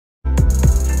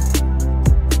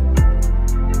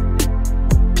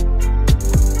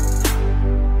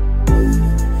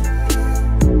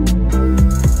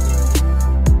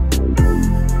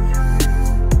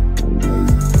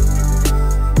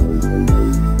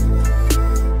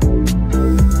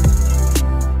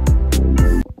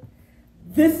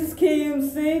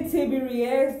TV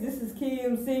Reacts. This is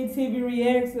Keymctiks TV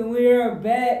Reacts, and we are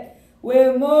back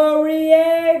with more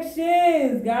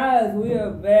reactions. Guys, we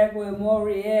are back with more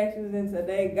reactions, and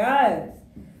today, guys,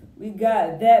 we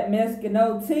got that Mexican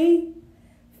OT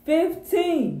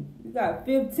 15. We got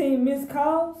 15 missed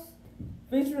calls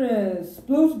featuring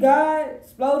SPLOOSH guy,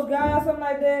 something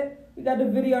like that. We got the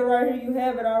video right here. You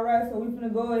have it, all right? So we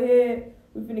finna go ahead.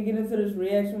 We finna get into this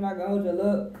reaction. I'm not gonna hold you.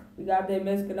 Look, we got that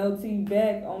Mexican OT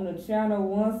back on the channel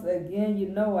once again. You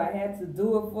know I had to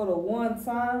do it for the one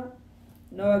time.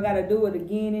 You know I gotta do it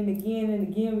again and again and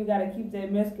again. We gotta keep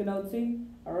that Mexican OT,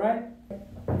 all right?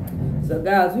 So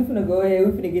guys, we finna go ahead.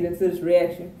 We finna get into this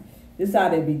reaction. This how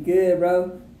they be good,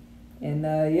 bro. And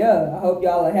yeah, I hope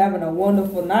y'all are having a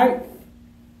wonderful night.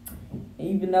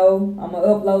 Even though I'm gonna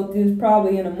upload this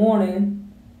probably in the morning.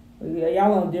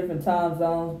 Y'all on different time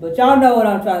zones, but y'all know what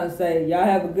I'm trying to say. Y'all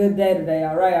have a good day today,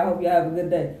 all right? I hope y'all have a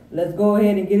good day. Let's go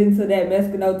ahead and get into that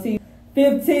Mexican OT.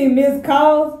 15 missed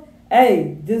calls.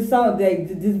 Hey, this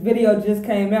video just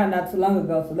came out not too long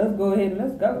ago, so let's go ahead and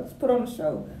let's go. Let's put on the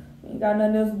show. We ain't got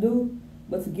nothing else to do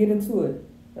but to get into it.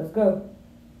 Let's go.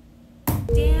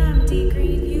 Damn, D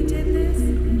Green, you did this?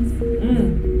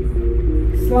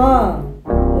 Slime.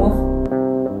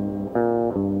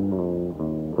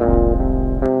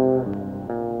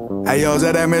 Hey yo, is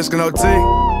that Mexican OT?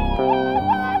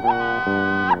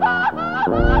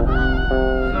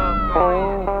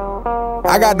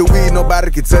 I got the weed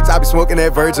nobody can touch. I be smoking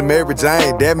that Virgin Mary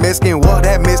Jane. That Mexican what?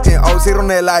 That Mexican O's. Hit on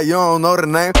that like you don't know the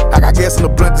name. I got gas in the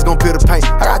blunt, it's gon' peel the paint.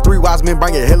 I got 3 wise men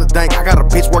bringing hella dank. I got a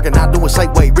bitch working out doing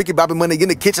shake weight. Ricky Bobby money in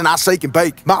the kitchen, I shake and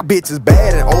bake. My bitch is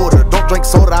bad and older. Don't drink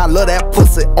soda, I love that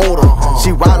pussy odor.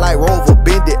 She ride like Rover,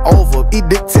 bend it over. Eat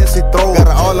dick till she throw. Got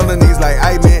her all on her knees like,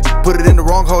 hey man. Put it in the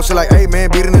wrong hole, she like, hey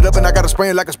man. Beating it up and I got a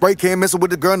spraying like a spray can. Messing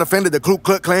with the girl and offended the Ku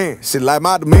Klux Klan. She like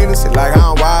my demeanor, she like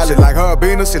how I'm wild. She like her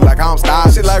beaner, she like how I'm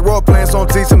stylish. She like role playing, so I'm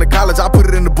teaching the college. I put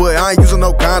it in the butt, I ain't using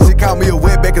no condoms. She call me a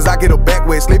wetback cause I get her back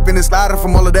wet. Slipping and sliding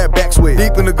from all of that back sweat.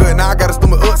 Deep in the gut, now I got her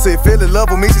stomach upset. Feel in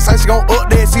love with me, she say she gon' up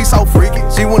that. She so freaky,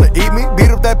 she wanna eat me. Beat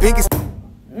up that pinky.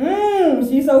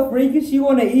 She so freaky, she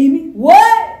wanna eat me.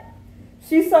 What?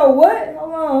 She so what?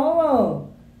 Hold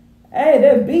on. Hey,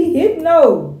 that beat hit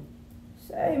no.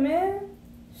 Hey man,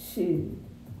 shit,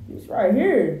 it's right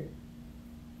here.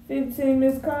 15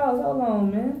 missed calls. Hold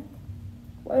on, man.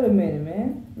 Wait a minute,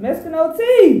 man. Mexican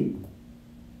OT.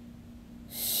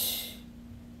 Shh.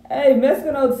 Hey,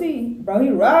 Mexican OT, bro. He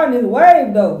riding his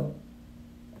wave though.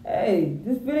 Hey,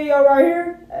 this video right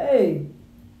here. Hey,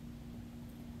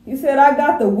 he said I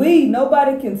got the weed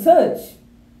nobody can touch.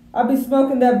 I be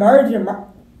smoking that Virgin.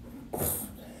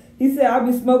 He said I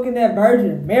be smoking that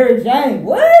Virgin Mary Jane.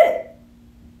 What?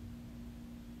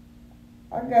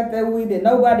 I got that weed that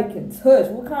nobody can touch.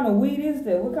 What kind of weed is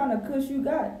that? What kind of kush you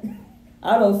got?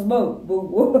 I don't smoke, but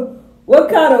what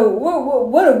kind of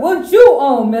what you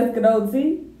on, Mexican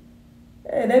OT?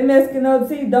 Hey, that Mexican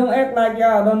OT don't act like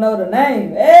y'all don't know the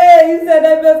name. Hey, you said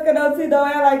that Mexican OT don't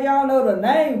act like y'all know the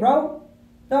name, bro.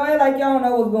 Don't act like y'all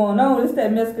know what's going on. It's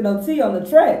that Mexican OT on the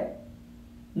track.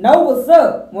 Know what's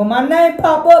up. When my name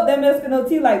pop up, that Mexican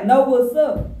OT like know what's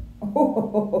up.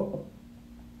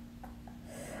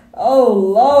 Oh,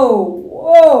 Lord.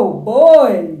 Whoa,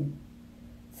 boy.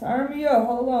 Turn me up.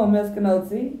 Hold on, Mexican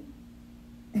OT.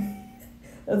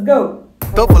 Let's go.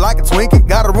 Double like a Twinkie.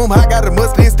 Got a room high, got a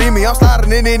musty and steamy. I'm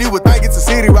sliding in and you would think it's a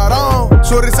city right on.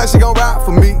 Shorty say she gon' ride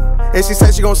for me. And she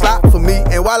say she gon' slide for me.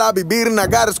 And while I be beating, I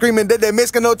got her screaming that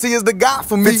Mexican OT is the guy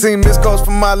for me. 15 missed calls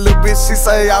from my little bitch. She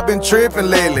say I been tripping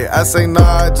lately. I say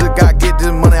nah, I just gotta get this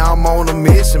money. I'm on a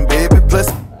mission, baby. Plus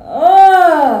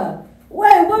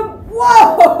wait, what?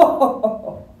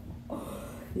 Whoa!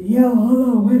 Yo, hold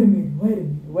on.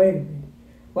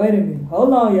 Wait a minute.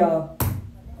 Hold on, y'all.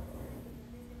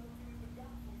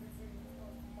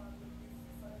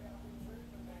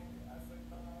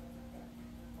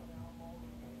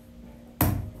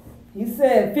 He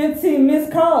said 15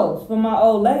 missed calls from my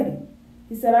old lady.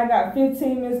 He said I got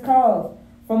 15 missed calls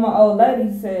from my old lady.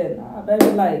 He said, nah,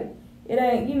 baby, like it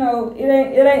ain't,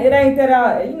 it ain't that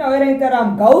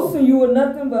I'm ghosting you or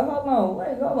nothing. But hold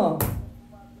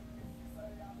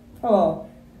on.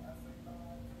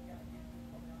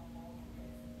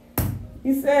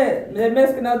 He said that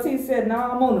Mexican OT said,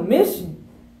 nah, I'm on a mission.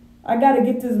 I gotta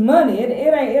get this money. It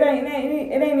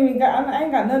ain't even got. I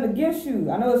ain't got nothing against you.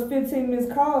 I know it's 15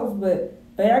 missed calls, but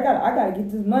babe, I gotta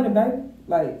get this money, baby.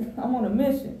 Like I'm on a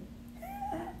mission.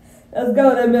 Let's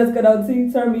go, that Mexican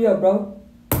OT. Turn me up, bro.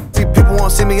 People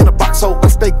won't see me in a box, so I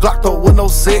stay Glock though with no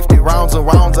safety. Rounds and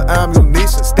rounds of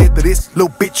ammunition. Instead of this,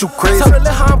 little bitch, you crazy. Tell her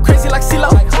how I'm crazy like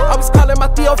CeeLo. I was calling my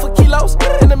Theo for kilos.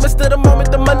 In the midst of the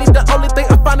moment, the money, the only thing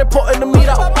I find important.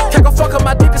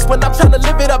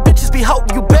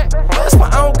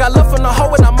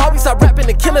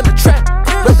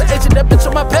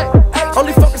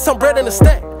 some bread in the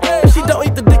stack. If she don't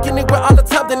eat the dick anywhere all the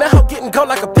time, then that hoe getting go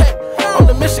like a pack. On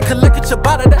the mission, can look at your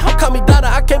body, that hoe call me daughter,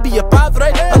 I can't be your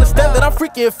padre. Understand that I'm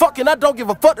freaky and fucking, I don't give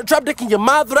a fuck to drop dick in your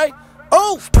madre.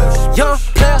 Ooh, young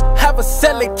player, have a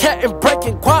selling cat and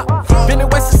breaking guap. Been in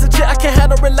wasted since shit, I can't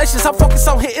handle relations, I'm focused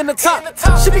on hitting the top.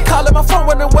 She be calling my phone,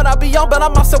 wondering what I be on, but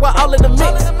I'm also all in the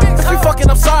mix. If we fucking,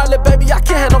 I'm sorry, little baby, I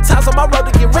can't have no ties on my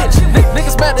road to get rich.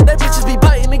 Niggas mad that they bitches be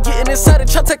biting and getting inside and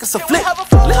try to take us a flip.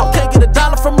 Lil' can't get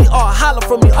 $1 from me or a holler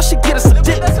from me, all she get is some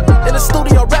dick. In the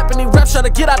studio rapping, these raps trying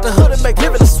to get out the hood and make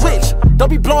living a switch. Don't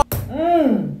be blowing.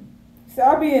 See,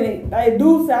 I be in it. Like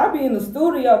dude said, I be in the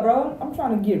studio, bro. I'm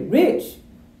trying to get rich.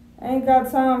 I ain't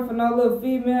got time for no little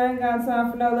female. I ain't got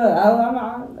time for no little.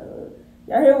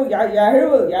 Y'all hear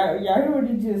what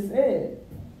he just said?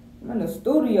 I'm in the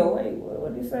studio. Wait,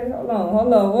 what did he say? Hold on. Whoa,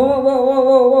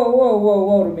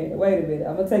 wait a minute.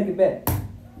 I'm gonna take it back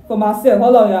for myself.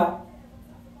 Hold on, y'all.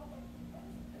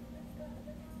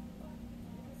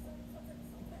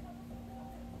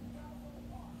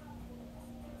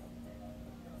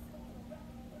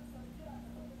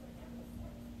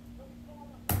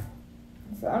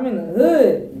 So I'm in the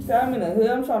hood. So I'm in the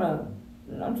hood. I'm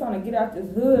trying to get out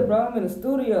this hood, bro. I'm in the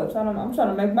studio. I'm trying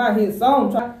to make my hit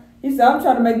song. He said I'm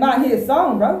trying to make my hit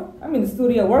song, bro. I'm in the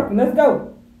studio working. Let's go.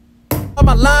 On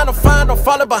my line, I'm fine, I'm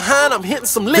falling behind, I'm hitting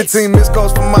some licks. 15 missed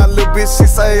calls from my little bitch, she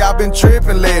say I been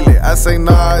tripping lately. I say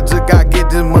nah, I just gotta get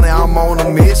this money, I'm on a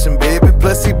mission, baby.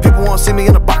 Plus see people won't see me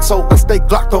in the box, so I stay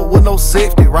glocked up with no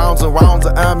safety. Rounds and rounds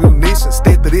of ammunition,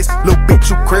 stay to this, little bitch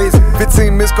you crazy.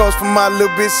 15 missed calls from my little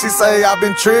bitch, she say I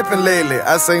been tripping lately.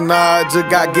 I say nah, I just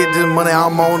gotta get this money,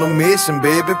 I'm on a mission,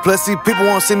 baby. Plus see people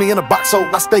won't see me in the box, so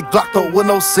I stay glocked up with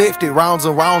no safety. Rounds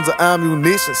and rounds of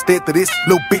ammunition, stay to this,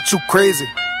 little bitch you crazy.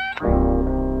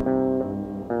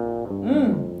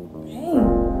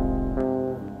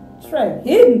 Straight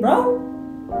hitting, bro.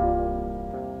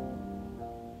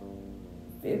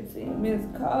 15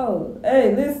 missed calls.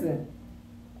 Hey, listen.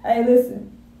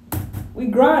 We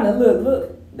grinding.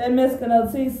 Look. That Mexican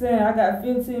OT saying I got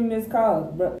 15 missed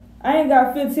calls, bro. I ain't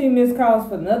got 15 missed calls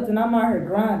for nothing. I'm out here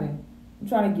grinding. I'm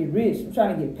trying to get rich. I'm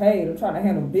trying to get paid. I'm trying to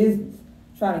handle business.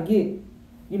 I'm trying to get,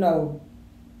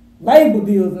 label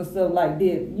deals and stuff like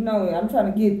that. I'm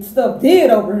trying to get stuff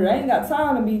did over here. I ain't got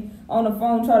time to be on the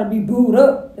phone trying to be booed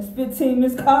up. It's 15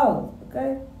 missed calls,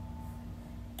 okay?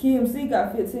 KMC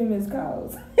got 15 missed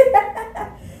calls.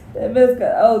 That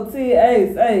Mexican OT,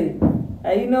 hey,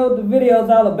 you know what the video's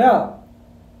all about?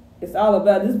 This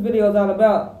video's all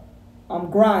about I'm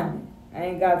grinding. I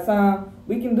ain't got time.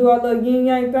 We can do our little yin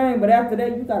yang thing, but after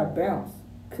that you gotta bounce.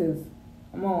 Cause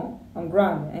I'm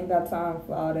grinding. Ain't got time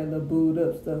for all that little booed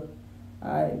up stuff.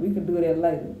 Alright, we can do that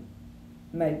later.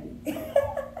 Maybe.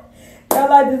 Y'all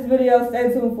like this video,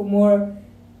 stay tuned for more.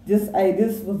 This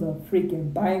was a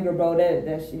freaking banger, bro.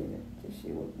 This shit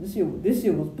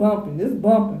was bumping. This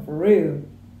bumping for real.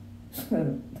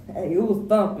 Hey, it was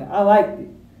thumping. I liked it.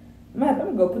 Man, I'm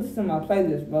gonna go put this in my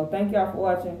playlist, bro. Thank y'all for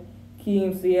watching.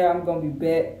 Keymctiks. I'm gonna be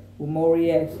back with more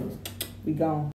reactions. We gone.